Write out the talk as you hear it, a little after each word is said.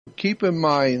keep in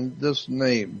mind this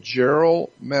name,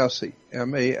 Gerald Massey,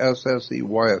 Massey, I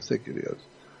think it is.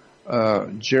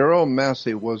 Gerald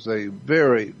Massey was a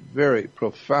very, very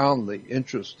profoundly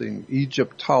interesting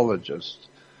Egyptologist.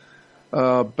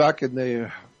 Back in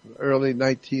the early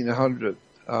 1900s,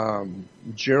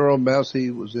 Gerald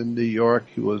Massey was in New York.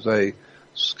 He was a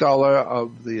scholar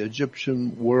of the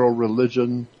Egyptian world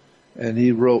religion, and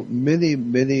he wrote many,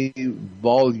 many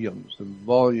volumes and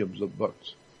volumes of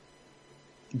books.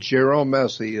 Gerald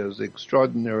Massey is an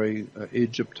extraordinary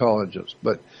Egyptologist,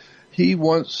 but he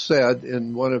once said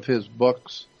in one of his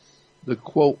books, the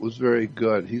quote was very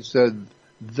good. He said,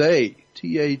 they,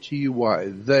 They,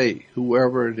 they,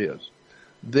 whoever it is,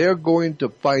 they're going to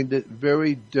find it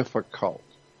very difficult.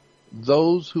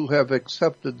 Those who have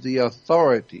accepted the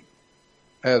authority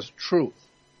as truth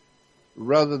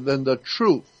rather than the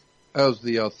truth as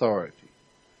the authority.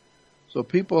 So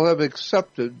people have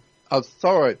accepted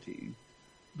authority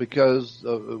because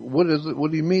what is it?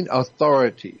 What do you mean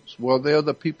authorities? Well, they're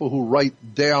the people who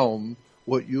write down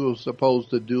what you're supposed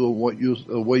to do and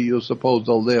the way you're supposed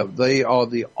to live. They are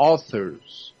the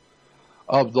authors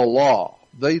of the law.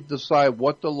 They decide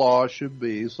what the law should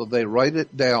be, so they write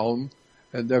it down,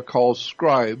 and they're called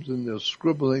scribes, and they're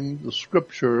scribbling the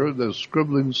scripture, they're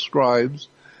scribbling scribes,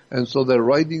 and so they're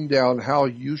writing down how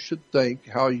you should think,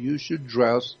 how you should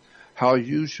dress, how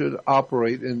you should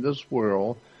operate in this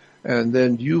world, and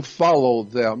then you follow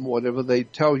them, whatever they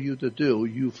tell you to do,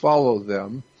 you follow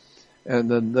them,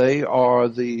 and then they are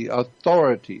the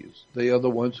authorities. They are the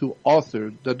ones who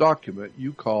authored the document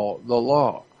you call the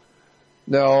law.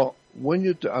 Now,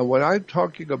 when I'm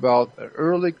talking about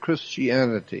early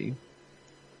Christianity,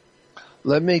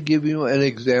 let me give you an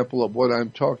example of what I'm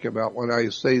talking about when I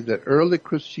say that early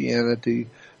Christianity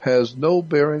has no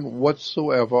bearing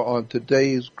whatsoever on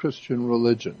today's Christian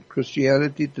religion.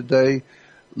 Christianity today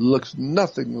looks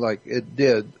nothing like it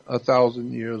did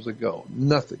 1,000 years ago.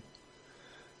 Nothing.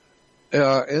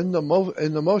 In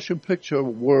the motion picture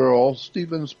world,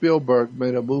 Steven Spielberg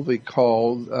made a movie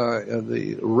called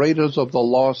The Raiders of the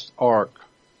Lost Ark.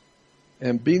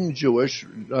 And being Jewish,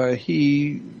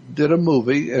 he did a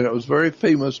movie, and it was a very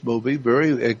famous movie,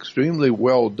 very extremely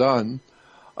well done,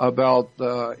 about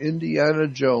Indiana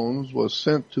Jones was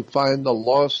sent to find the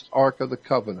lost Ark of the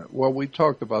Covenant. Well, we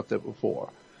talked about that before.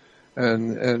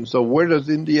 And so where does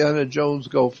Indiana Jones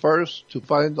go first to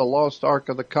find the lost Ark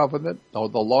of the Covenant, or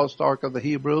the lost Ark of the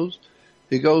Hebrews?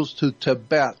 He goes to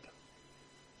Tibet,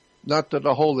 not to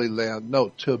the Holy Land.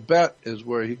 No, Tibet is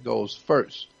where he goes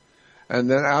first.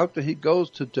 And then after he goes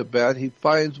to Tibet, he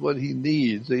finds what he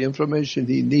needs, the information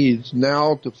he needs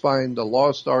now to find the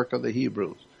lost Ark of the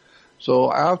Hebrews.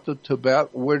 So after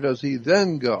Tibet, where does he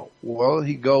then go? Well,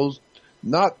 he goes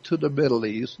not to the Middle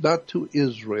East, not to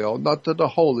Israel, not to the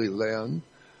Holy Land,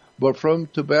 but from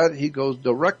Tibet he goes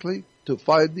directly to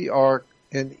find the Ark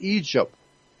in Egypt,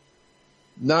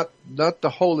 not the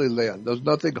Holy Land. There's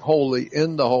nothing holy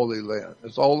in the Holy Land.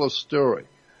 It's all a story.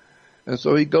 And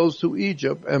so he goes to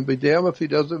Egypt, and be damned if he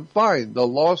doesn't find the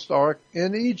lost Ark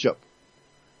in Egypt.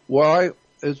 Why?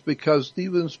 It's because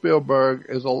Steven Spielberg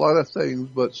is a lot of things,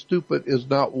 but stupid is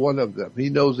not one of them. He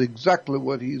knows exactly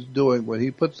what he's doing when he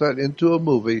puts that into a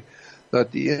movie,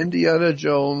 that the Indiana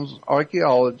Jones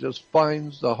archaeologist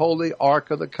finds the Holy Ark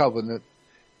of the Covenant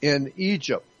in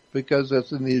Egypt, because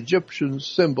it's an Egyptian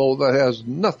symbol that has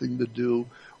nothing to do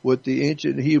with the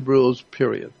ancient Hebrews,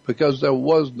 period. Because there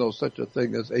was no such a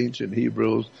thing as ancient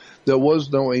Hebrews. There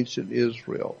was no ancient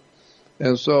Israel.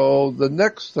 And so the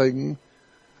next thing,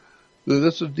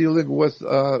 this is dealing with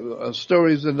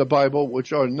stories in the Bible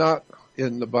which are not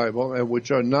in the Bible and which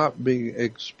are not being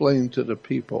explained to the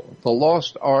people. The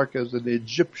lost ark is an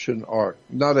Egyptian ark,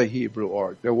 not a Hebrew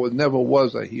ark. There never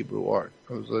was a Hebrew ark.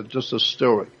 It was just a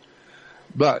story.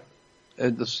 But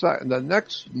in the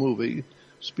next movie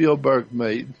Spielberg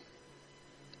made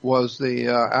was the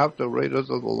after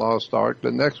Raiders of the Lost Ark.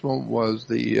 The next one was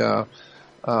the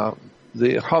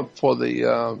hunt for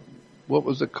the what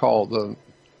was it called?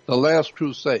 The Last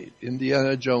Crusade.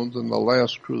 Indiana Jones and the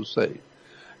Last Crusade.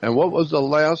 And what was the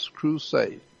Last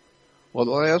Crusade? Well,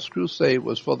 the Last Crusade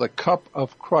was for the cup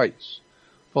of Christ,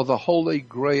 for the Holy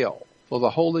Grail, for the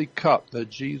Holy Cup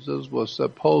that Jesus was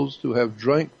supposed to have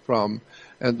drank from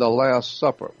in the Last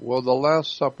Supper. Well, the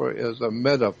Last Supper is a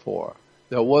metaphor.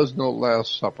 There was no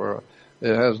Last Supper.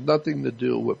 It has nothing to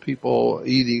do with people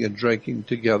eating and drinking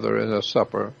together in a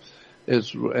supper. It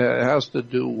has to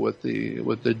do with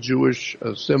the Jewish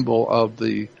symbol of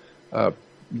the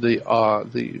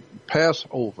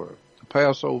Passover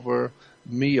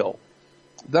meal.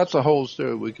 That's a whole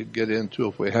story we could get into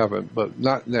if we haven't, but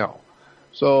not now.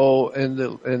 So in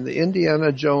the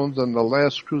Indiana Jones and the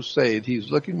Last Crusade,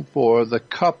 he's looking for the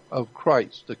cup of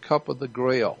Christ, the cup of the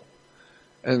Grail.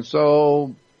 And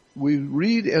so we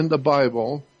read in the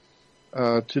Bible,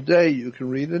 today you can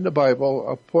read in the Bible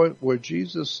a point where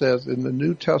Jesus says in the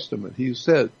New Testament, he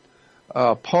said,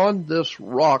 upon this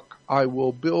rock I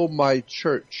will build my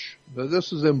church. Now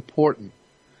this is important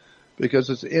because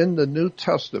it's in the New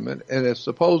Testament and it's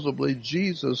supposedly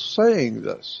Jesus saying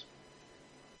this.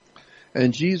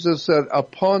 And Jesus said,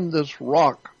 upon this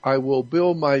rock I will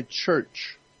build my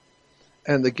church,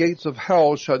 and the gates of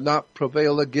hell shall not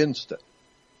prevail against it.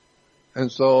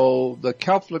 And so the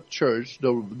Catholic Church,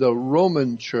 the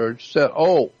Roman Church said,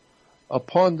 oh,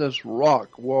 upon this rock,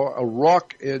 well, a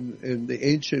rock in the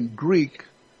ancient Greek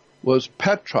was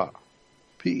Petra,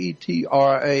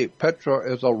 P-E-T-R-A.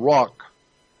 Petra is a rock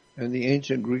in the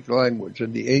ancient Greek language.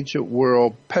 In the ancient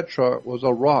world, Petra was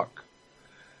a rock.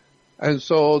 And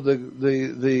so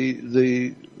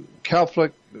the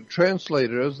Catholic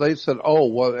translators, they said, oh,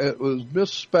 well, it was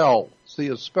misspelled. See,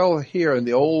 it's spelled here in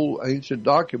the old ancient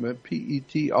document,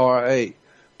 P-E-T-R-A,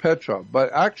 Petra.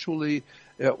 But actually,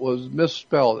 it was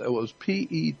misspelled. It was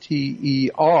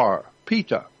P-E-T-E-R,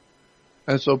 Peter.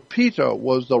 And so Peter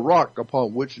was the rock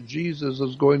upon which Jesus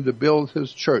is going to build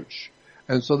his church.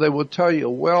 And so they will tell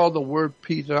you, well, the word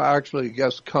Peter actually, I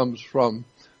guess, comes from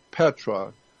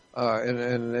Petra.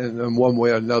 In one way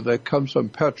or another, it comes from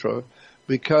Petra,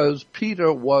 because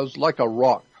Peter was like a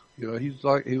rock. You know, he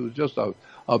was just a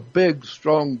big,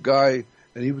 strong guy,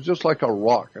 and he was just like a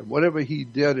rock. And whatever he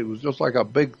did, it was just like a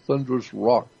big, thunderous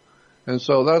rock. And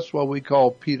so that's what we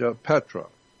call Peter Petra.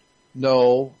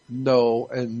 No, no,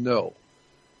 and no.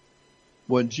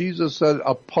 When Jesus said,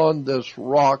 upon this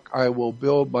rock I will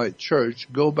build my church,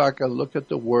 go back and look at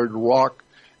the word rock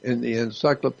in the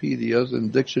encyclopedias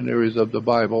and dictionaries of the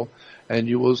Bible, and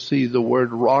you will see the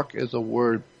word rock is a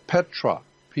word Petra,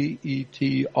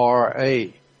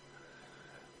 P-E-T-R-A.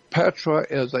 Petra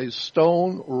is a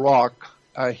stone rock,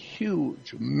 a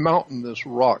huge mountainous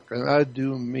rock, and I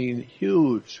do mean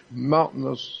huge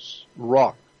mountainous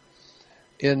rock,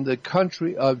 in the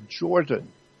country of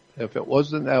Jordan. If it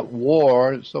wasn't at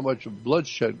war, so much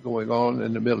bloodshed going on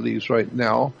in the Middle East right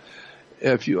now,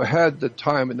 if you had the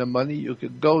time and the money, you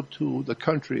could go to the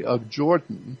country of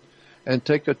Jordan and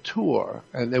take a tour,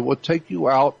 and they will take you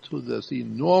out to this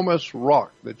enormous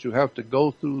rock that you have to go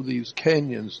through these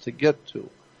canyons to get to.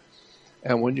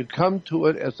 And when you come to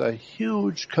it, it's a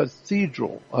huge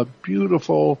cathedral, a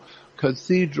beautiful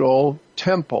cathedral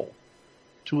temple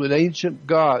to an ancient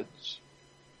gods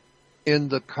in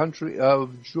the country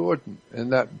of Jordan.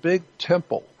 And that big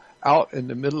temple out in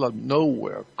the middle of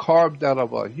nowhere, carved out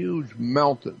of a huge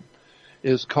mountain,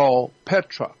 is called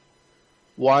Petra.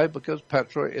 Why? Because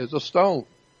Petra is a stone.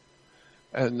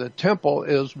 And the temple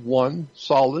is one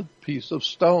solid piece of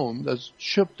stone that's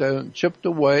chipped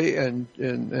away and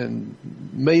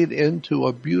made into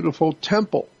a beautiful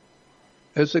temple.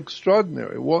 It's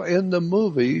extraordinary. Well, in the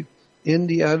movie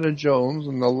Indiana Jones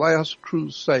and the Last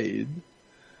Crusade,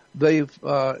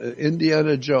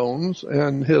 Indiana Jones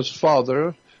and his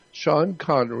father, Sean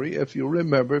Connery, if you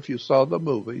remember, if you saw the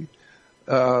movie,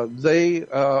 they're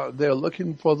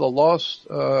looking for the lost,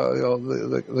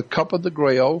 the cup of the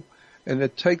Grail, and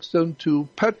it takes them to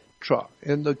Petra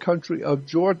in the country of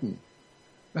Jordan.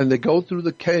 And they go through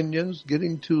the canyons,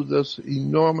 getting to this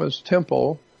enormous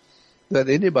temple that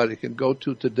anybody can go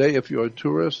to today if you're a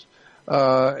tourist.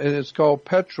 And it's called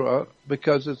Petra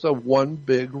because it's a one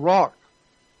big rock.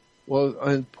 Well,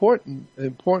 an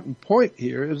important point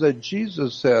here is that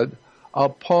Jesus said,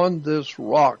 upon this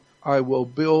rock I will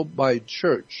build my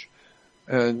church.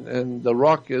 And the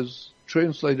rock is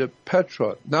translated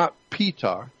Petra, not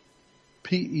Peter,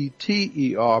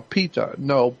 P-E-T-E-R, Peter.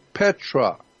 No,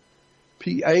 Petra,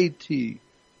 P-A-T-R-A,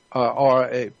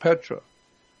 Petra,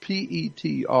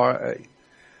 P-E-T-R-A.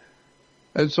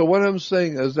 And so what I'm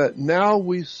saying is that now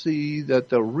we see that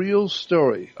the real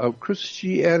story of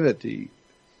Christianity,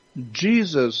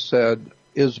 Jesus said,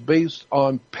 is based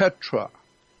on Petra,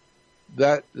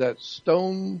 that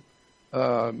stone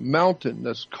mountain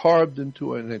that's carved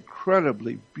into an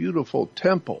incredibly beautiful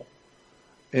temple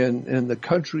in the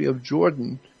country of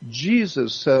Jordan.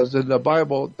 Jesus says in the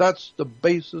Bible, that's the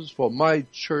basis for my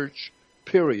church,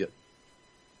 period.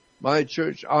 My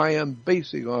church I am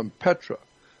basing on Petra.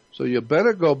 So you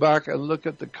better go back and look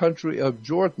at the country of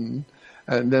Jordan,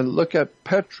 and then look at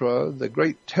Petra, the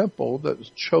great temple that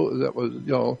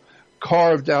was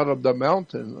carved out of the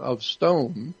mountain of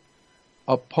stone.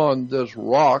 Upon this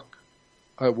rock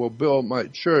I will build my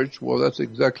church. Well, that's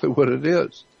exactly what it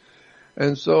is.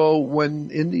 And so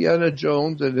when Indiana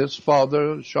Jones and his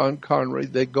father, Sean Connery,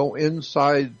 they go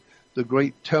inside the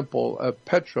great temple of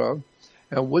Petra,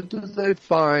 and what do they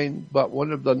find but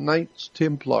one of the Knights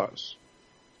Templars?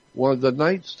 One of the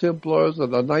Knights Templars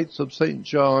and the Knights of St.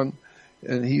 John,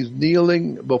 and he's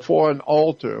kneeling before an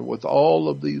altar with all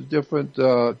of these different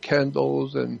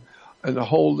candles and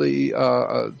holy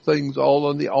things all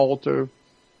on the altar,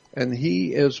 and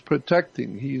he is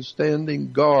protecting, he's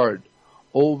standing guard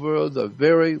over the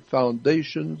very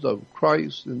foundations of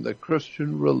Christ and the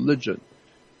Christian religion.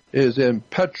 It is in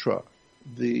Petra,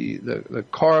 the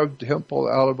carved temple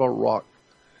out of a rock.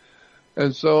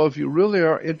 And so if you really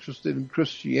are interested in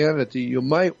Christianity, you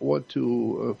might want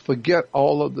to forget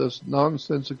all of this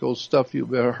nonsensical stuff you've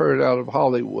heard out of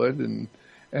Hollywood and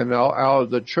out of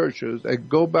the churches, and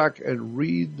go back and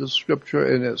read the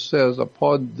scripture, and it says,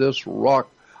 upon this rock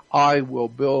I will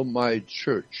build my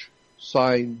church,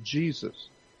 signed Jesus.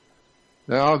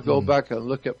 Now I'll go back and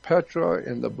look at Petra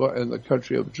in the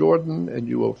country of Jordan, and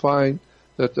you will find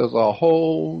that there's a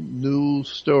whole new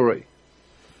story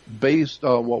based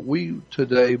on what we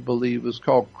today believe is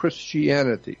called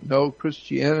Christianity. No,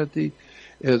 Christianity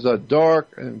is a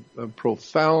dark and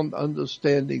profound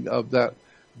understanding of that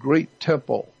great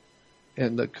temple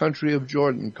in the country of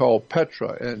Jordan called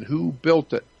Petra, and who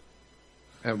built it,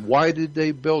 and why did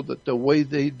they build it the way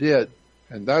they did.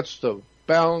 And that's the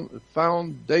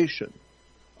foundation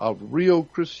of real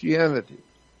Christianity,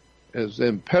 is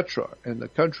in Petra, in the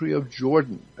country of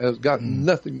Jordan. It has got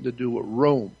nothing to do with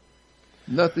Rome,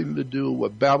 nothing to do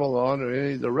with Babylon or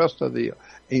any of the rest of the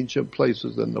ancient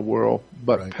places in the world,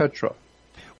 but Petra.